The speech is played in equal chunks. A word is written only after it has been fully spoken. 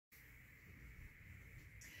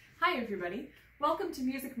Hi everybody, welcome to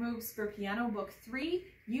Music Moves for Piano Book 3,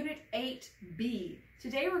 Unit 8B.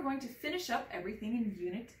 Today we're going to finish up everything in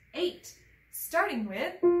Unit 8, starting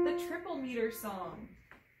with the triple meter song.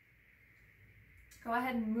 Go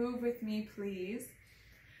ahead and move with me, please.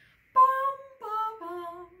 Bum, bum,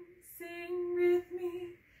 bum, sing with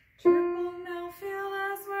me. Triple now feel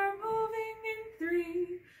as we're moving in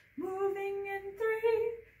 3, moving in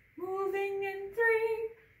 3, moving in 3.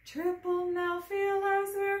 Triple now feel as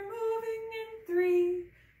we're moving in 3.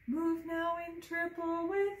 Move now in triple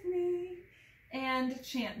with me. And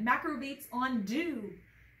chant macro beats on do.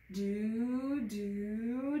 Do,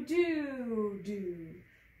 do, do, do.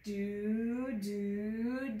 Do,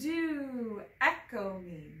 do, do. Echo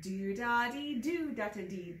me. Do, da, dee, do, da, da,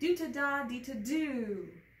 dee. Do, ta, da, dee, ta, do.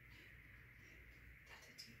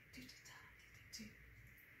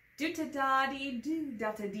 Do ta da dee do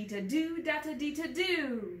da ta dee ta do da ta dee ta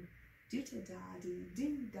do. Do ta da dee do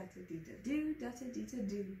da ta dee ta do da ta dee ta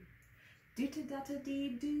do. Do ta da ta dee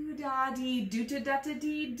do da dee do ta da ta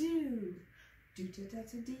dee do. Do ta da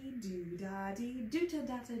ta dee do da dee do ta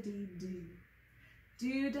da ta dee do.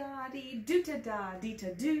 Do da dee do ta da dee ta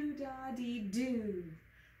do da dee do.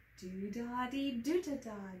 Do da dee do ta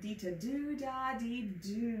da dee ta do da dee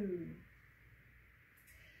do.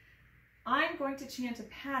 I'm going to chant a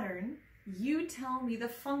pattern. You tell me the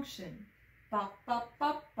function. Ba ba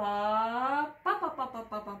ba ba ba ba ba ba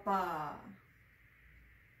ba ba ba.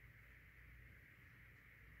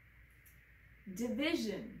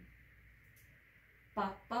 Division.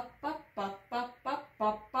 Ba ba ba ba ba ba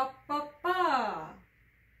ba ba ba ba.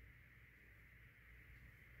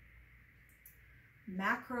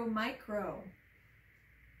 Macro micro.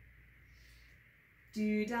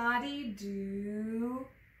 Do da dee do.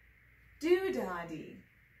 Do-da-dee.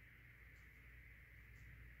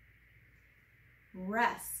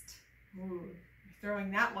 Rest. Ooh,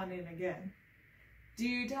 throwing that one in again.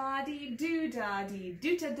 Do-da-dee, do-da-dee,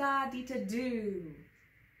 do-ta-da-dee-ta-do.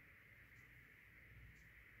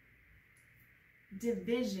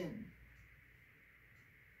 Division.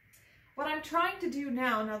 What I'm trying to do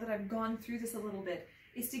now that I've gone through this a little bit,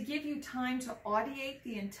 is to give you time to audiate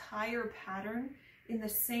the entire pattern in the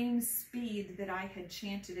same speed that I had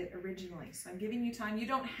chanted it originally. So I'm giving you time. You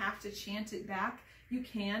don't have to chant it back. You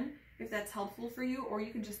can, if that's helpful for you, or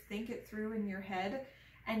you can just think it through in your head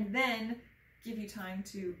and then give you time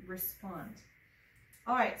to respond.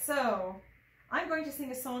 All right, so I'm going to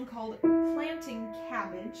sing a song called Planting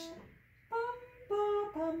Cabbage.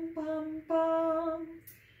 Bum, bum, bum, bum.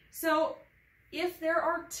 So if there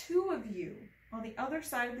are two of you on the other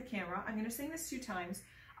side of the camera, I'm going to sing this 2 times.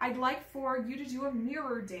 I'd like for you to do a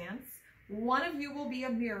mirror dance. One of you will be a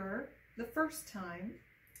mirror the first time.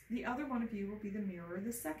 The other one of you will be the mirror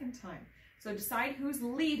the second time. So decide who's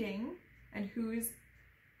leading and who's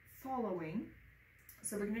following.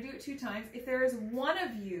 So we're going to do it 2 times. If there is one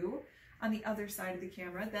of you on the other side of the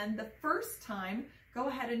camera, then the first time, go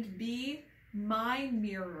ahead and be my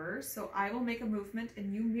mirror. So I will make a movement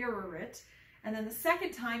and you mirror it. And then the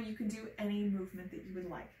second time, you can do any movement that you would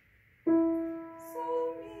like.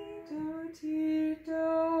 So, mi, do, ti,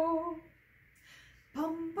 do.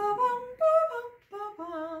 Pum, ba, bum, ba, bum, ba,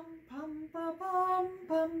 bum. Pum, ba, bum,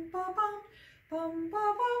 bum, ba, bum. Pum, ba,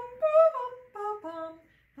 bum, ba, bum, ba, bum.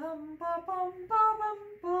 Pum, ba, bum, ba, bum,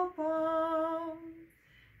 ba, bum.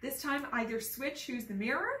 This time, either switch who's the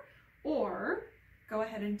mirror, or go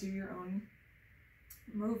ahead and do your own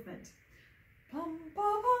movement. Pum, ba,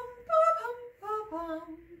 bum, ba, bum, ba,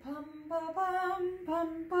 bum. Pum, ba, bum,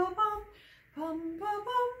 bum, ba, bum. Bum ba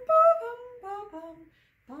bum ba bum ba bum.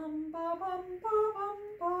 Bum ba bum ba bum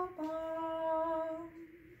ba bum.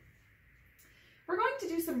 We're going to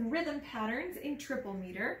do some rhythm patterns in triple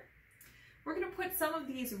meter. We're going to put some of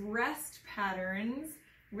these rest patterns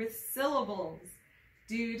with syllables.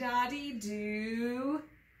 Do da dee do.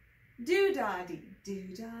 Do da dee.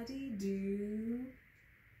 Do da dee do.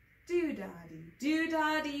 Do da dee. Do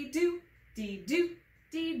da dee do. Dee do.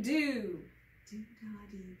 Dee do. Do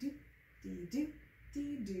da dee do. Dee do,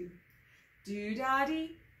 dee do, do da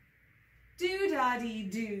dee, do da dee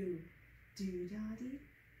do, do da dee,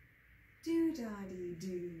 do da dee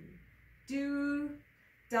do, do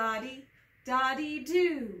da dee, da dee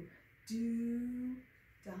do, do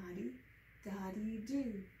da dee, da dee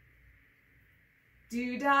do,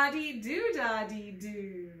 do da dee, do da dee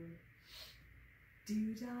do,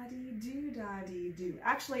 do da dee, do da dee do.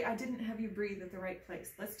 Actually, I didn't have you breathe at the right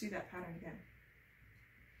place. Let's do that pattern again.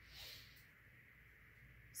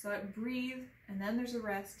 So breathe, and then there's a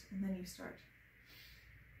rest, and then you start.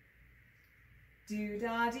 Do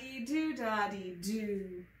da dee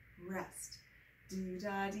do, rest.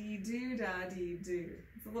 Do-da-dee, do-da-dee, do.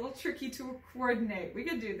 It's a little tricky to coordinate. We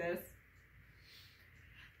could do this.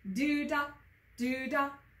 Do-da, do-da,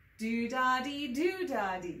 do-da-dee,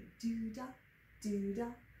 do-da-dee. Do-da,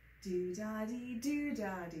 do-da, do-da-dee,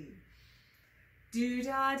 do-da-dee.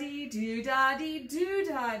 Do-da-dee, do-da-dee,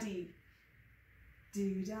 do-da-dee.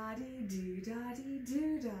 Do-da-dee, do-da-dee,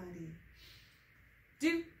 do-da-dee.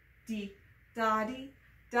 Do-dee, da-dee,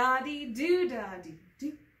 da-dee, do-da-dee.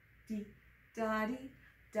 Do-dee, da-dee,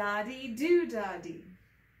 da-dee, do-da-dee.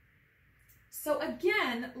 So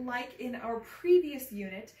again, like in our previous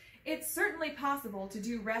unit, it's certainly possible to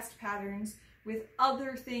do rest patterns with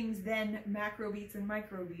other things than macro beats and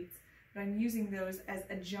micro beats, but I'm using those as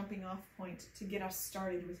a jumping off point to get us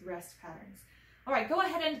started with rest patterns. All right, go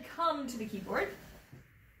ahead and come to the keyboard.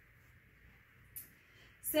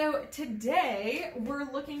 So today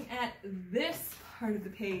we're looking at this part of the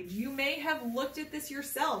page. You may have looked at this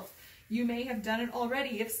yourself. You may have done it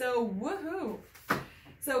already. If so, woohoo!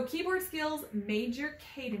 So keyboard skills, major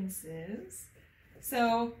cadences.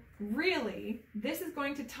 So really, this is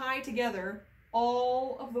going to tie together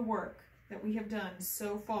all of the work that we have done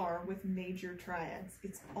so far with major triads.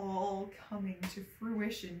 It's all coming to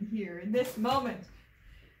fruition here in this moment.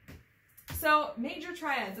 So major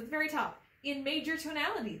triads at the very top. In major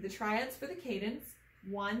tonality, the triads for the cadence,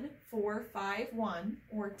 1, 4, 5, 1,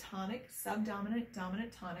 or tonic, subdominant,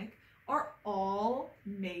 dominant, tonic, are all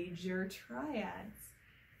major triads.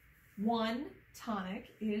 1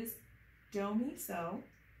 tonic is do, mi, so.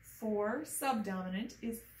 4 subdominant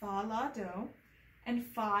is fa, la, do. And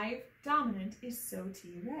 5 dominant is so,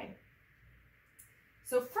 ti, re.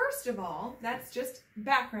 So first of all, that's just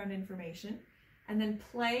background information. And then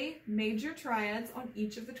play major triads on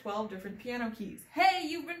each of the 12 different piano keys. Hey,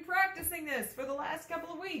 you've been practicing this for the last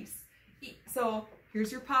couple of weeks. So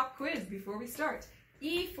here's your pop quiz before we start.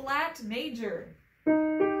 E flat major.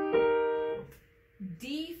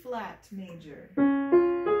 D flat major.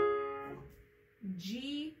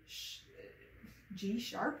 G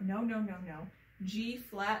sharp? No. G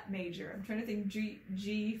flat major. I'm trying to think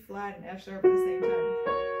G flat and F sharp at the same time.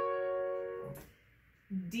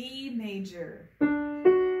 D major.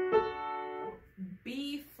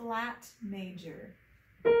 B flat major.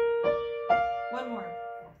 One more.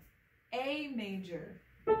 A major.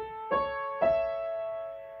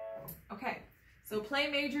 Okay, so play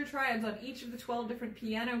major triads on each of the 12 different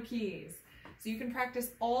piano keys. So you can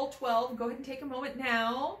practice all 12. Go ahead and take a moment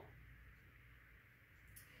now.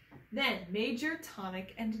 Then, major,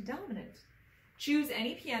 tonic, and dominant. Choose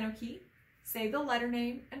any piano key, say the letter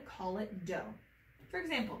name, and call it do. For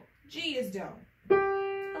example, G is do.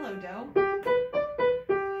 Hello, do.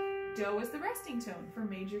 Do is the resting tone for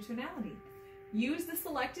major tonality. Use the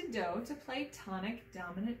selected do to play tonic,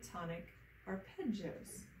 dominant, tonic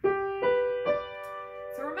arpeggios.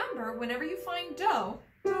 So remember, whenever you find do,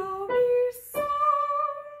 do, mi, so,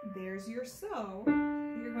 there's your so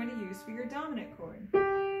that you're going to use for your dominant chord.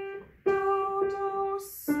 Do, do,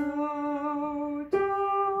 so, do.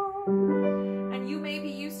 And you may be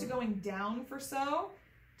used to going down for so.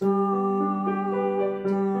 Do,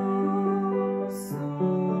 do, so,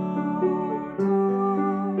 do.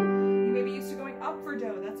 You may be used to going up for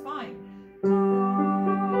do. That's fine. Do,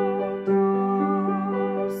 do,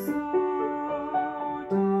 so,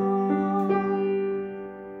 do.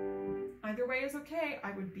 Either way is okay.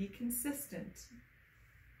 I would be consistent.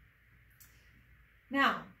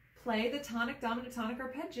 Now, play the tonic, dominant, tonic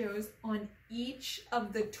arpeggios on each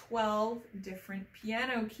of the 12 different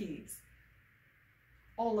piano keys.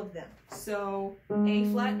 All of them. So, A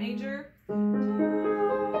flat major, do,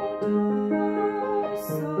 do,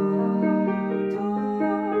 so,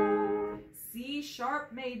 do. C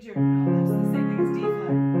sharp major, no, that's the same thing as D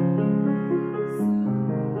flat. So,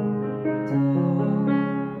 do.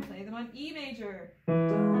 Play them on E major, do, do,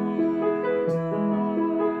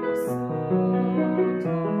 so,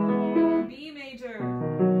 do. B major,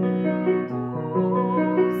 do,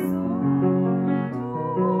 so,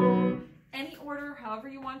 do. Any order, however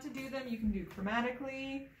you want to do them, you can do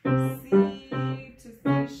chromatically, C to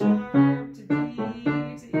C sharp, to D,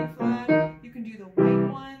 to E flat. You can do the white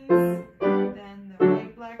ones, then the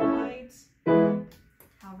white, black, white.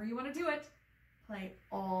 However you want to do it, play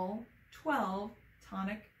all 12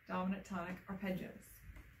 tonic, dominant, tonic arpeggios.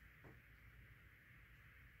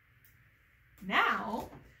 Now,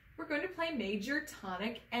 we're going to play major,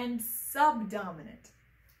 tonic, and subdominant.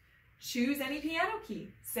 Choose any piano key,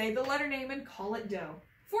 say the letter name, and call it do.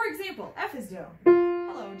 For example, F is do.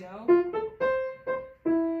 Hello, do.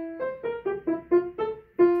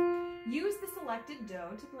 Use the selected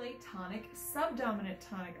do to play tonic, subdominant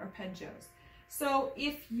tonic arpeggios. So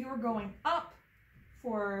if you're going up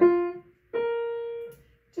for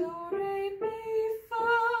do, re, mi, fa.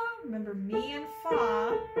 Remember, mi and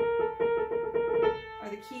fa are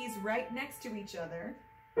the keys right next to each other.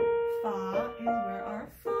 Fa is where our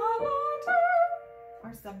fa, la, do,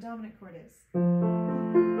 our subdominant chord is. Do,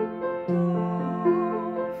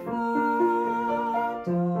 fa,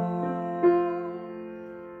 do.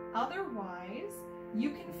 Otherwise, you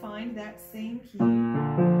can find that same key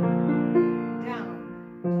down.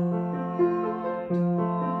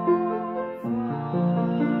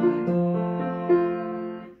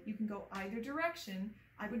 You can go either direction.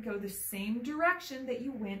 I would go the same direction that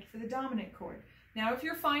you went for the dominant chord. Now, if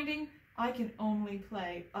you're finding I can only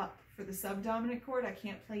play up for the subdominant chord, I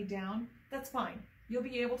can't play down, that's fine. You'll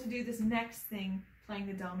be able to do this next thing playing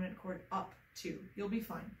the dominant chord up too. You'll be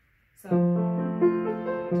fine. So,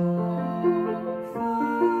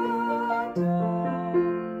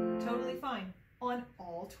 totally fine. On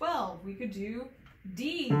all 12, we could do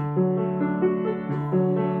D.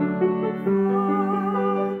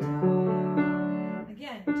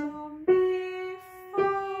 Again, do, mi, fa.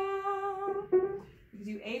 We could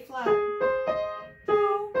do A flat. Do,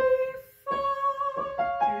 mi, fa.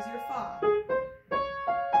 There's your fa.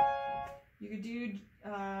 You could do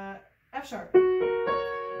F sharp.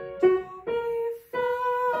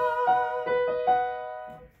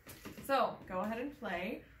 So go ahead and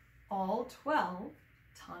play all 12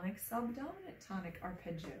 tonic, subdominant, tonic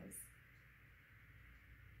arpeggios.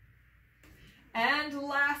 And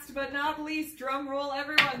last but not least, drum roll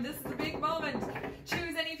everyone, this is the big moment.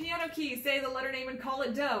 Choose any piano key, say the letter name and call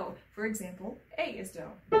it do. For example, A is do.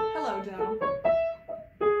 Hello, do.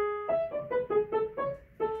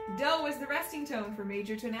 Do is the resting tone for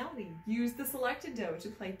major tonality. Use the selected do to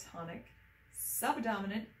play tonic,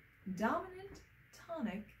 subdominant, dominant,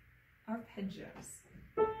 tonic arpeggios.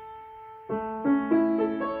 So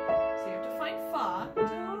you have to find fa, do,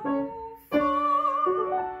 fa,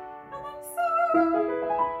 and then so, and then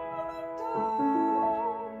do,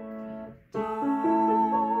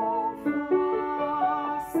 fa,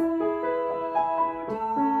 so,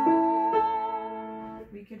 do.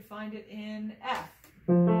 We could find it in F.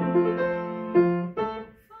 Find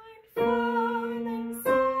fa, and then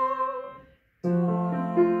so, do,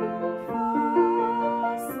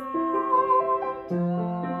 fa, so,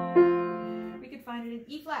 do. We could find it in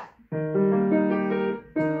E flat. Do,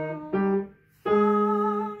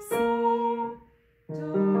 fa, so, do,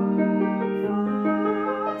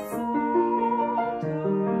 fa, so,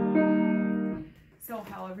 do. So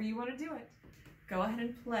however you want to do it, go ahead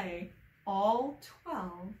and play all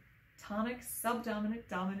 12 tonic, subdominant,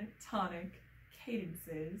 dominant, tonic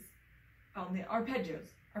cadences on the arpeggios.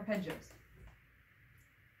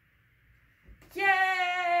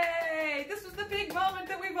 Yay! This was the big moment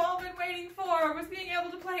that we've all been waiting for, was being able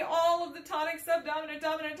to play all of the tonic, subdominant,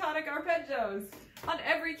 dominant, tonic arpeggios on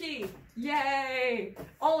every key. Yay!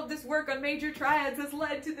 All of this work on major triads has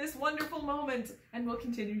led to this wonderful moment, and we'll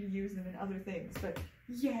continue to use them in other things, but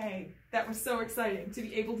yay! That was so exciting to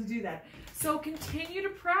be able to do that. So continue to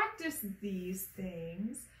practice these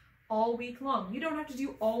things all week long. You don't have to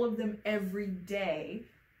do all of them every day.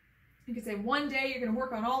 You could say one day you're going to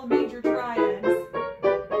work on all the major triads.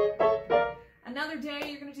 Another day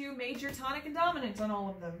you're going to do major, tonic, and dominant on all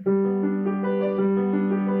of them.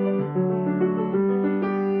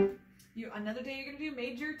 Another day you're going to do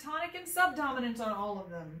major, tonic, and subdominant on all of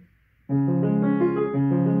them.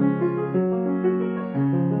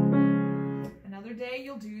 Another day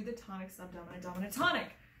you'll do the tonic, subdominant, dominant,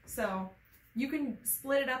 tonic. So you can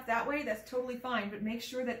split it up that way, that's totally fine, but make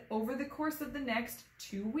sure that over the course of the next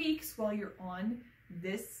 2 weeks while you're on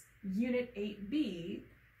this Unit 8B,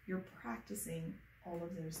 you're practicing all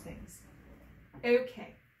of those things.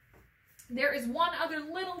 Okay, there is one other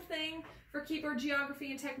little thing for keyboard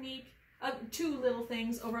geography and technique, 2 little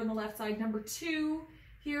things over on the left side. Number 2,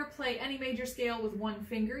 here, play any major scale with 1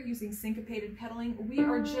 finger using syncopated pedaling. We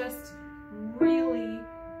are just really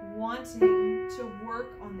wanting to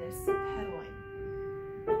work on this pedaling.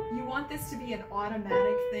 You want this to be an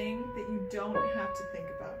automatic thing that you don't have to think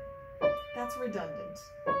about. That's redundant.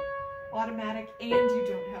 Automatic and you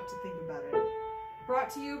don't have to think about it. Brought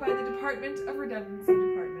to you by the Department of Redundancy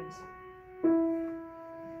Department.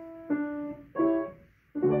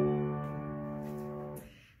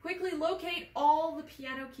 Quickly locate all the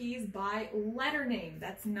piano keys by letter name.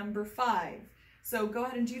 That's number 5. So go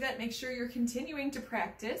ahead and do that. Make sure you're continuing to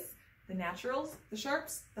practice the naturals, the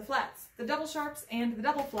sharps, the flats, the double sharps, and the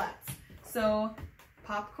double flats. So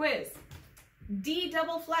pop quiz. D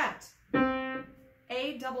double flat,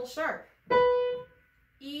 A double sharp,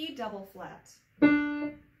 E double flat,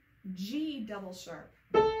 G double sharp,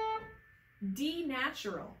 D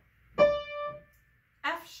natural,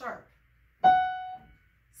 F sharp,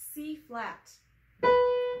 C flat,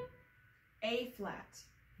 A flat,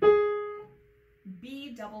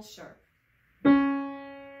 B double sharp.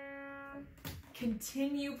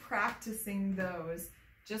 Continue practicing those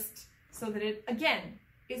just so that it, again,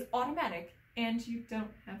 is automatic and you don't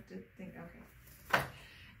have to think, okay.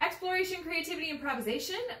 Exploration, creativity,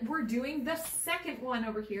 improvisation. We're doing the second one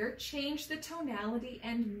over here. Change the tonality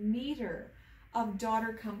and meter of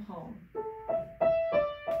Daughter Come Home.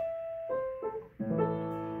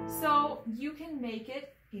 So you can make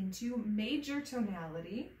it into major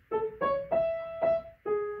tonality.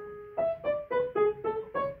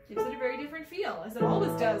 Gives it a very different feel, as it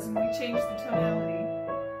always does when we change the tonality.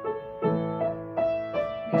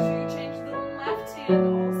 Make sure you change the left hand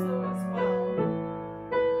also as well.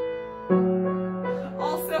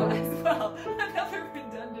 Also as well. Another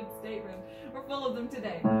redundant statement. We're full of them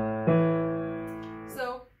today.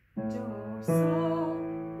 So, do, so,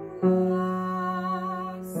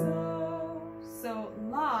 la, so. So,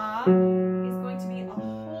 la is going to be a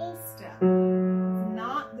whole step. It's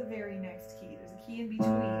not the very next key. There's a key in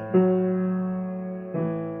between.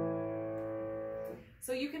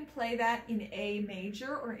 So you can play that in A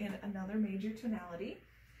major or in another major tonality.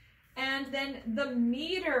 And then the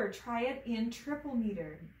meter, try it in triple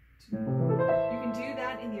meter. You can do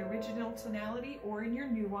that in the original tonality or in your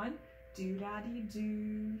new one.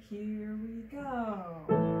 Do-da-dee-do, here we go.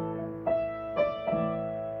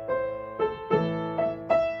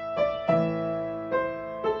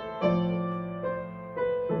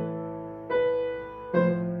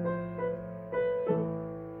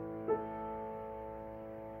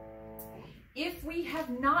 If we have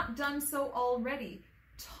not done so already,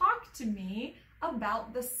 talk to me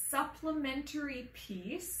about the supplementary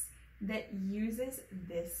piece that uses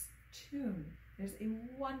this tune. There's a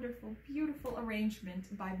wonderful, beautiful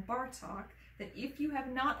arrangement by Bartók that if you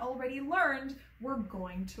have not already learned, we're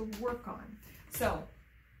going to work on. So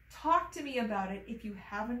talk to me about it if you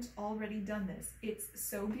haven't already done this. It's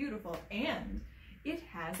so beautiful, and it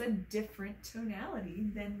has a different tonality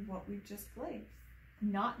than what we've just played.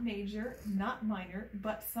 Not major, not minor,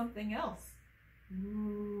 but something else.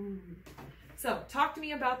 Ooh. So talk to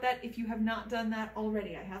me about that if you have not done that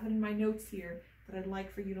already. I have it in my notes here, but I'd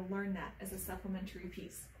like for you to learn that as a supplementary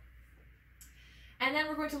piece. And then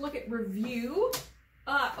we're going to look at review.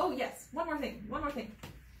 Oh yes, one more thing.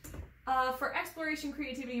 For exploration,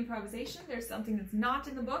 creativity, improvisation, there's something that's not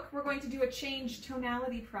in the book. We're going to do a change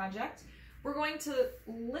tonality project. We're going to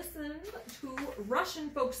listen to Russian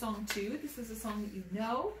folk song 2. This is a song that you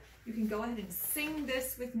know. You can go ahead and sing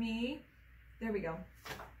this with me. There we go.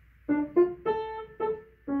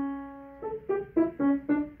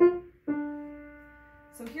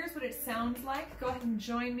 So here's what it sounds like. Go ahead and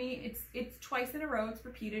join me. It's twice in a row. It's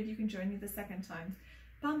repeated. You can join me the second time.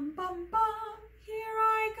 Bum bum bum, here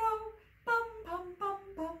I go. Bum bum bum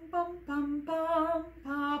bum bum bum bum,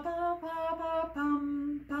 ba ba ba ba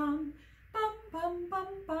bum bum. Bum bum bum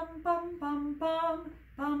bum bum bum bum,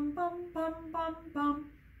 bum bum bum bum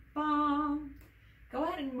bum bum. Go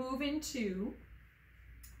ahead and move into,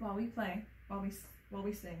 while we play, while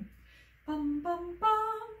we sing. Bum bum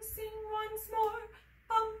bum, sing once more.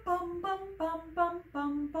 Bum bum bum bum bum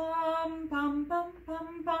bum bum bum bum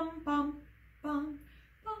bum bum bum bum.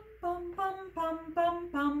 Bum bum bum bum bum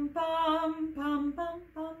bum bum bum bum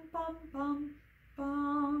bum bum bum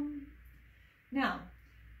bum. Now,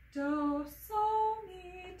 do, so,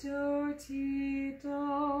 mi, do, ti,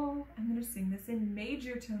 do. I'm going to sing this in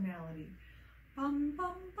major tonality. Bum,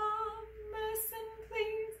 bum, bum, listen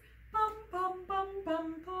please. Bum, bum, bum,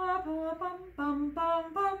 bum, ba, ba, bum, bum,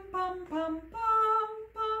 bum, bum, bum, bum, bum,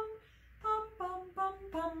 bum. Bum, bum, bum,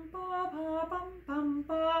 bum, ba, ba, bum, bum,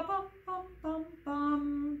 ba, bum, bum, bum,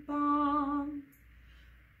 bum, bum.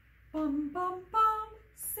 Bum, bum, bum,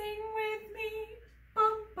 sing with me.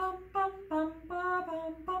 Bum bum bum bum ba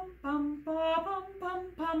bum bum bum ba bum bum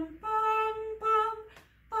bum bum bum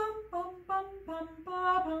bum bum bum ba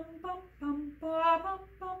bum bum bum ba bum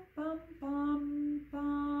bum bum bum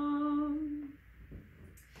bum.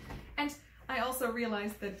 And I also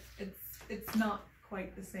realized that it's not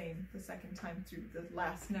quite the same the second time through. The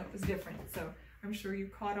last note was different, so I'm sure you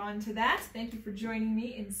caught on to that. Thank you for joining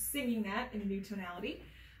me in singing that in a new tonality.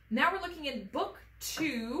 Now we're looking at Book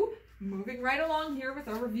 2. Moving right along here with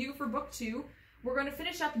our review for Book 2. We're going to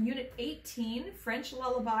finish up Unit 18. French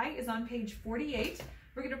Lullaby is on page 48.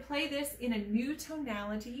 We're going to play this in a new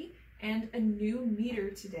tonality and a new meter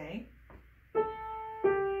today.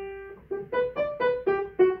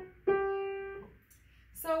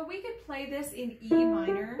 So we could play this in E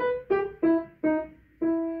minor.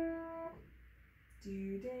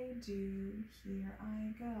 I do, here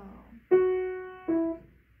I go.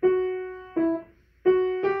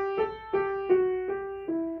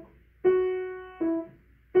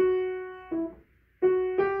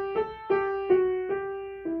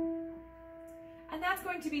 And that's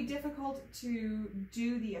going to be difficult to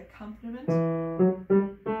do the accompaniment.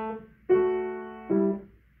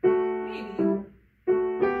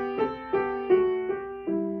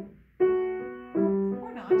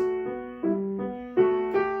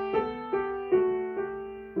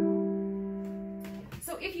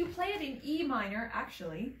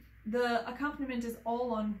 Actually, the accompaniment is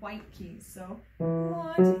all on white keys, so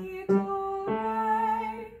la, ti, do,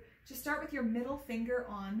 re. Just start with your middle finger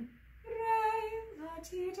on re, la,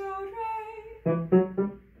 ti, do, re.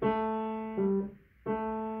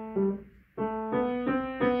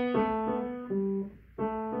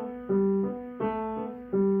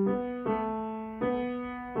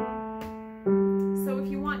 So if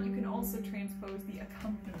you want, you can also transpose the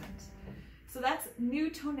accompaniment. So that's new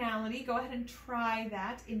tonality. Go ahead and try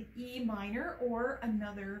that in E minor or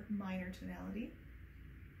another minor tonality.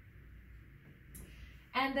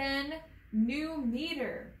 And then new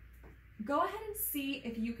meter. Go ahead and see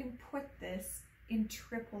if you can put this in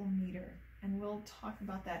triple meter, and we'll talk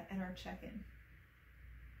about that at our check-in.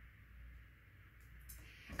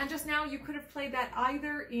 And just now you could have played that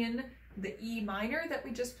either in the E minor that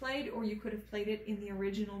we just played, or you could have played it in the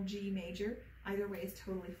original G major. Either way is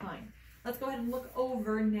totally fine. Let's go ahead and look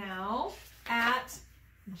over now at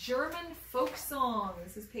German folk song.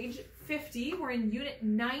 This is page 50. We're in unit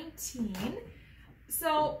 19.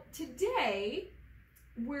 So today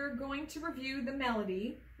we're going to review the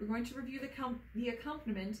melody, we're going to review the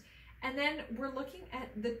accompaniment, and then we're looking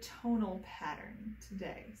at the tonal pattern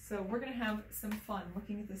today. So we're going to have some fun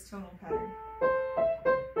looking at this tonal pattern.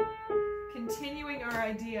 Continuing our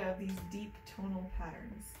idea of these deep tonal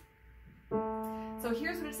patterns. So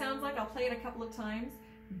here's what it sounds like. I'll play it a couple of times.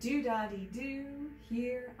 Do-da-dee-do,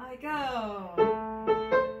 here I go.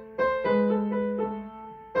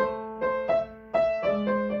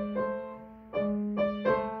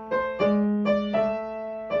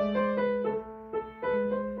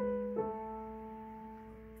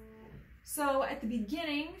 So at the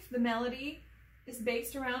beginning, the melody is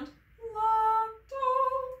based around la, do,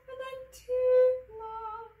 and then ti,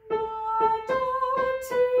 la, la, do,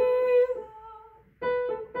 ti.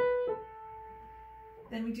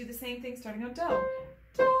 Then we do the same thing starting on do.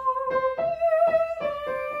 Do, re, re,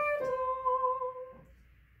 do.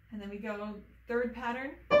 And then we go third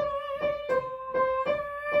pattern. Re, do, re,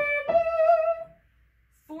 re.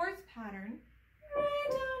 Fourth pattern. Re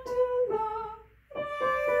down to la, re,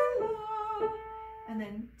 la. And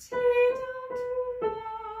then ti down to la.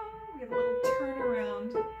 We have a little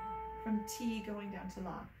turnaround from ti going down to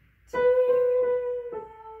la. Ti, la.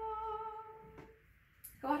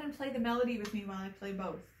 Go ahead and play the melody with me while I play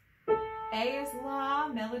both. A is la,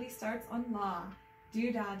 melody starts on la.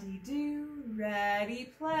 Do-da-dee-do,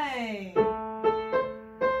 ready, play. Go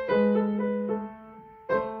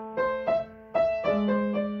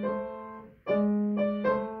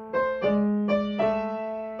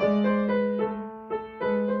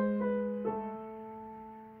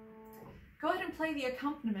ahead and play the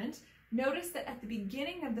accompaniment. Notice that at the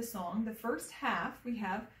beginning of the song, the first half, we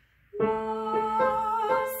have la,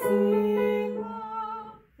 si,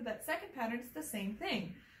 la. For that second pattern, it's the same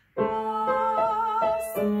thing. La,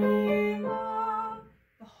 si, la.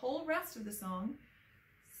 The whole rest of the song,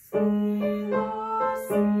 si, la,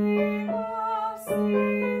 si, la, si,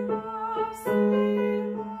 la, si,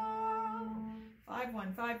 la.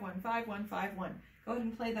 5-1, 5-1, 5-1, 5-1. Go ahead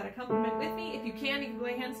and play that accompaniment with me. If you can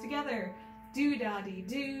play hands together.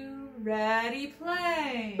 Do-da-dee-do, ready,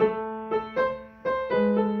 play.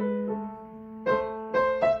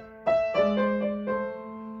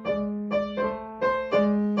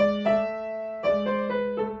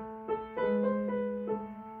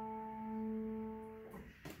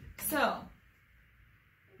 So,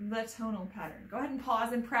 the tonal pattern. Go ahead and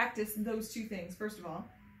pause and practice those two things. First of all,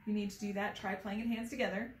 you need to do that. Try playing it hands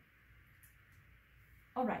together.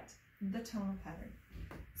 All right, the tonal pattern.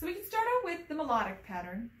 So we can start out with the melodic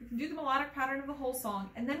pattern. We can do the melodic pattern of the whole song,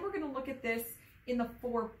 and then we're going to look at this in the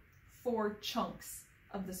four chunks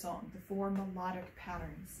of the song, the 4 melodic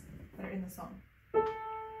patterns that are in the song.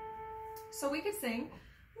 So we could sing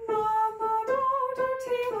la la do do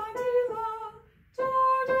ti la do do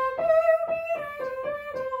mi mi re do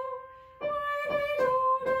re do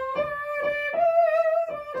re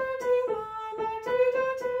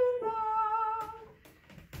la.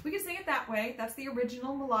 We can sing it that way. That's the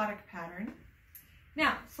original melodic pattern.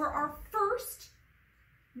 Now, for our first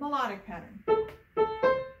melodic pattern,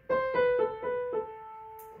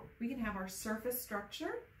 surface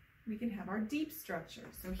structure, we can have our deep structure.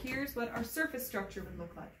 So here's what our surface structure would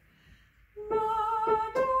look like. La,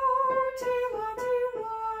 do, ti, la, ti,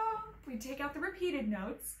 la. We take out the repeated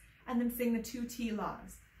notes and then sing the 2 ti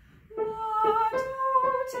las. La, do,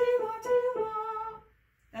 ti, la, ti, la.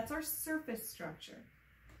 That's our surface structure.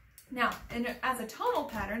 Now, and as a tonal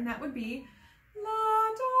pattern, that would be la,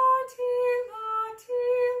 do, ti, la, ti,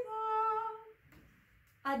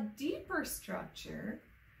 la. A deeper structure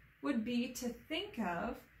would be to think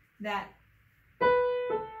of that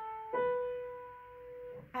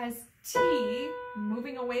as T,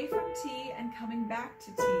 moving away from T and coming back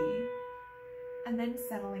to T, and then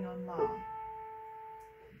settling on La.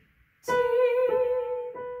 T,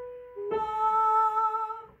 La,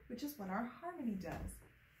 which is what our harmony does.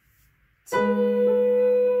 T,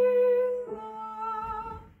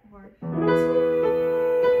 La, or T,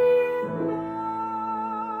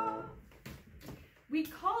 La. We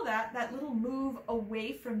call that little move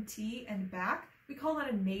away from T and back, we call that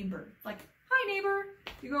a neighbor. Like, hi neighbor.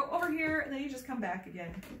 You go over here and then you just come back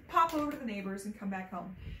again. Pop over to the neighbors and come back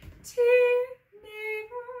home. T,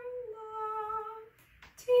 neighbor, la.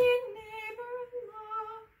 T, neighbor,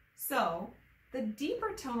 la. So the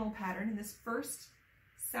deeper tonal pattern in this first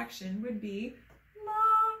section would be la,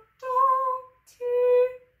 do, ti,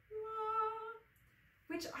 la.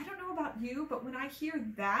 Which I don't know about you, but when I hear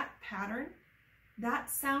that pattern,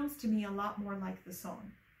 that sounds to me a lot more like the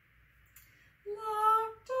song. La,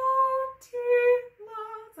 do, ti,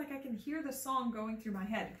 la. It's like I can hear the song going through my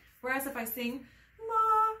head. Whereas if I sing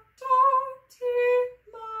la, do, ti,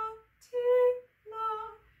 la,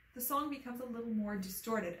 the song becomes a little more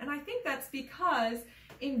distorted. And I think that's because,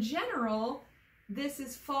 in general, this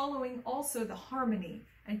is following also the harmony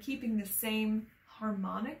and keeping the same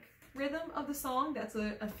harmonic rhythm of the song. That's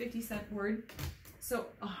a 50-cent word. So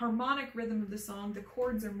a harmonic rhythm of the song, the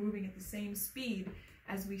chords are moving at the same speed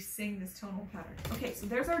as we sing this tonal pattern. Okay, so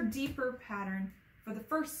there's our deeper pattern for the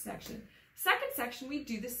first section. Second section, we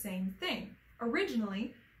do the same thing.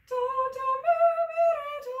 Originally, do, do, mi,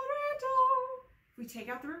 re, do, re, do. We take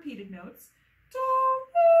out the repeated notes. Do,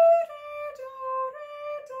 re,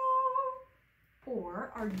 do.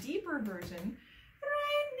 Or our deeper version,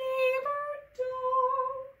 re, neighbor, do,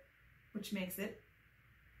 which makes it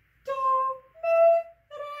do, mi,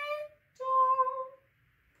 re, do.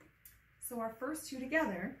 So our first two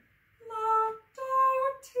together, la, do,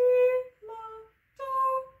 ti, la, do,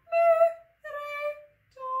 mi, re,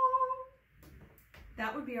 do.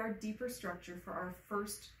 That would be our deeper structure for our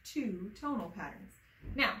first two tonal patterns.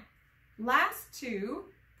 Now, last two,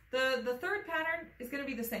 the third pattern is going to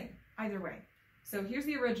be the same either way. So here's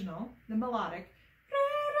the original, the melodic. Re,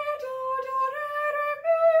 re, do, do, re, re,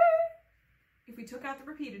 mi. If we took out the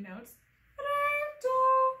repeated notes, re, do,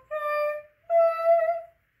 re, mi.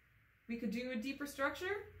 We could do a deeper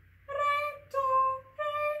structure. Re, do,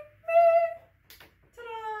 re, mi.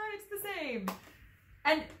 Ta-da! It's the same.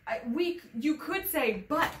 And you could say,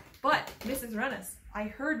 but, Mrs. Rennis, I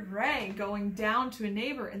heard re going down to a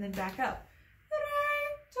neighbor and then back up. Re,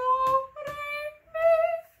 do, re, mi.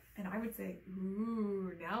 And I would say,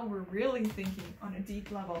 ooh, now we're really thinking on a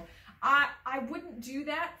deep level. I wouldn't do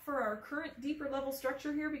that for our current deeper level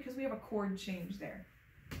structure here because we have a chord change there.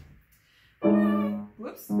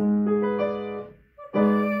 Whoops.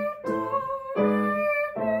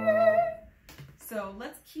 So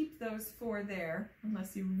let's keep those four there,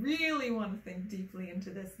 unless you really want to think deeply into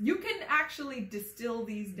this. You can actually distill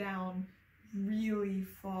these down really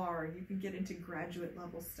far. You can get into graduate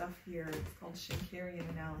level stuff here. It's called Schenkerian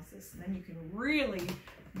analysis, and then you can really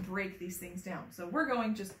break these things down. So we're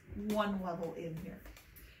going just one level in here.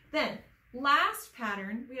 Then, last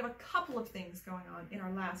pattern, we have a couple of things going on in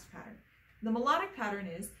our last pattern. The melodic pattern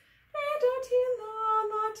is re, do, ti, la,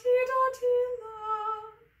 la, ti, do, ti, la.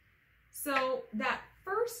 So that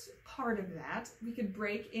first part of that, we could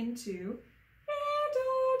break into re,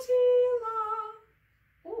 do, ti,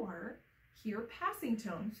 la, or hear passing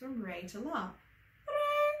tones from re to la. Re,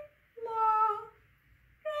 la,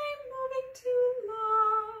 re, moving to la.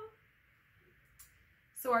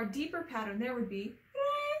 So our deeper pattern there would be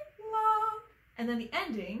re, la, and then the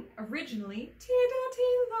ending, originally, ti, do, ti,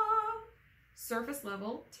 la. Surface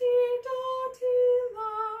level, ti, do, ti, la.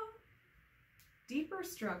 Deeper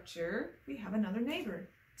structure, we have another neighbor,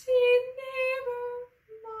 ti, neighbor,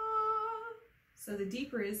 la. So the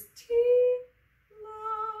deeper is ti,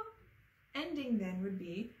 la. Ending then would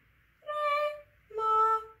be re,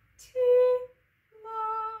 la, ti, la.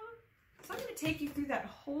 So I'm going to take you through that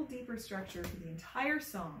whole deeper structure for the entire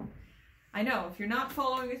song. I know, if you're not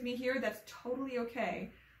following with me here, that's totally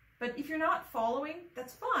okay. But if you're not following,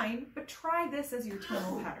 that's fine, but try this as your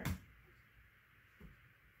tonal pattern.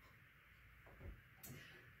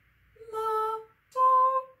 la, do,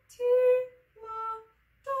 ti, la,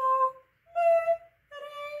 do, mi,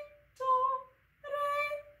 re, do,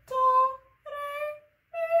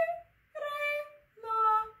 re, la,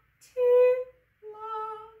 ti, la.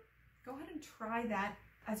 Go ahead and try that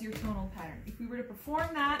as your tonal pattern. If we were to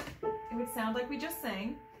perform that, it would sound like we just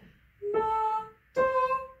sang. La, do,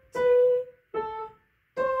 ti, la,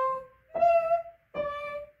 do, mi,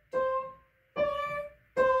 re,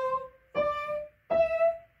 do, re, do, re,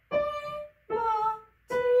 la,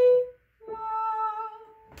 ti, la.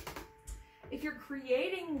 If you're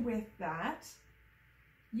creating with that,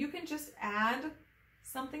 you can just add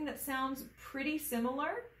something that sounds pretty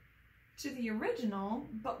similar to the original,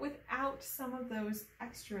 but without some of those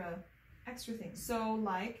extra things. So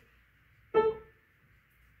like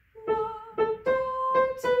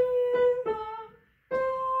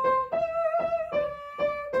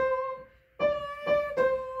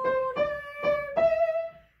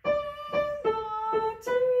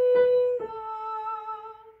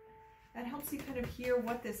that helps you kind of hear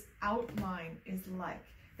what this outline is like.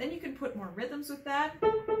 Then you can put more rhythms with that.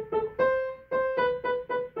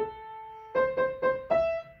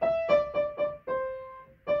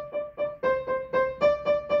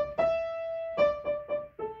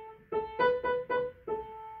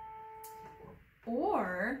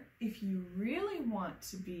 Or if you really want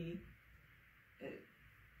to be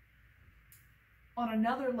on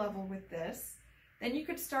another level with this, then you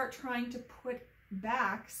could start trying to put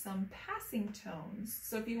back some passing tones.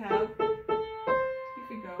 So if you have, you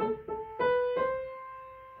could go.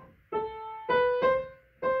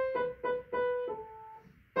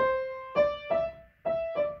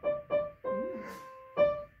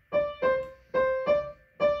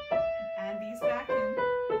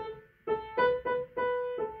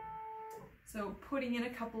 Putting in a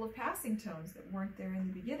couple of passing tones that weren't there in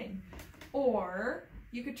the beginning. Or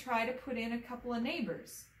you could try to put in a couple of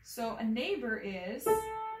neighbors. So a neighbor is,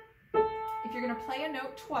 if you're going to play a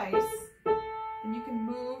note twice, then you can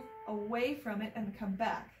move away from it and come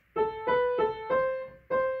back.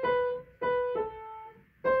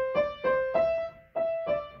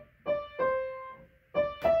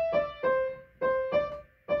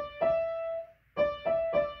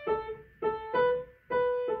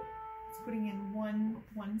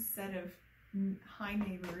 One set of high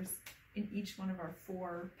neighbors in each one of our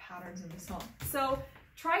 4 patterns in the song. So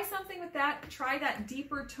try something with that. Try that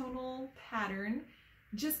deeper tonal pattern.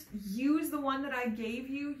 Just use the one that I gave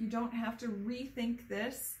you. You don't have to rethink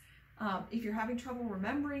this. If you're having trouble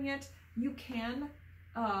remembering it, you can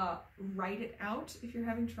write it out if you're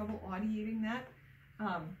having trouble audiating that.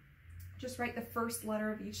 Just write the first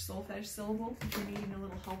letter of each solfege syllable if you're needing a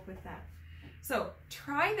little help with that. So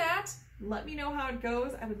try that. Let me know how it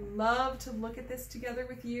goes. I would love to look at this together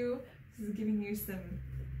with you. This is giving you some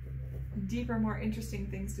deeper, more interesting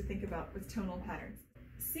things to think about with tonal patterns.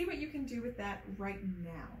 See what you can do with that right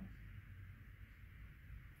now.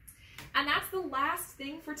 And that's the last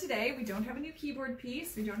thing for today. We don't have a new keyboard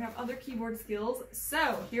piece. We don't have other keyboard skills.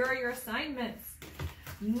 So here are your assignments.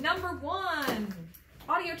 Number 1.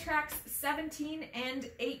 Audio tracks 17 and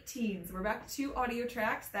 18. So we're back to audio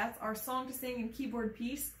tracks. That's our song to sing and keyboard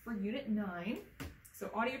piece for Unit 9. So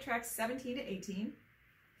audio tracks 17 to 18.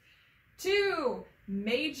 2,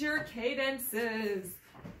 major cadences.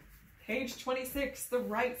 Page 26, the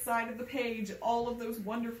right side of the page, all of those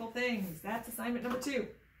wonderful things. That's assignment number 2.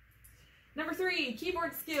 Number 3,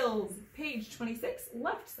 keyboard skills. Page 26,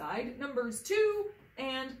 left side, numbers 2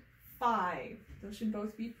 and 5. Those should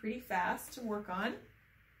both be pretty fast to work on.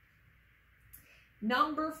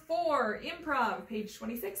 Number 4, improv, page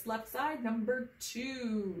 26, left side, number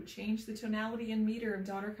 2. Change the tonality and meter of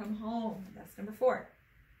Daughter Come Home. That's number 4.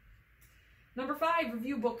 Number 5,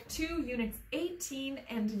 review book 2, units 18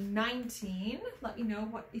 and 19. Let me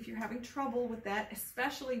know if you're having trouble with that,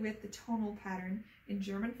 especially with the tonal pattern in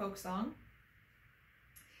German folk song.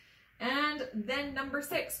 And then number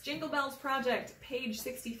 6, Jingle Bells Project, page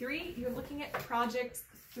 63. You're looking at projects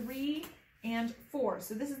 3 and 4.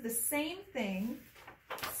 So this is the same thing,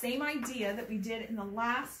 same idea that we did in the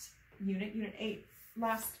last unit, Unit 8,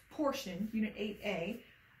 last portion, Unit 8A,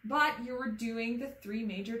 but you were doing the 3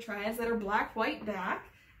 major triads that are black, white, back,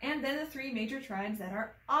 and then the 3 major triads that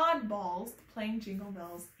are oddballs, playing Jingle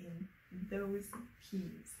Bells in those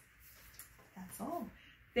keys. That's all.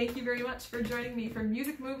 Thank you very much for joining me for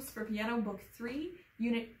Music Moves for Piano Book 3,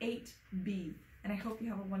 Unit 8B, and I hope you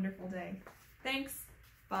have a wonderful day. Thanks.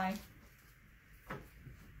 Bye.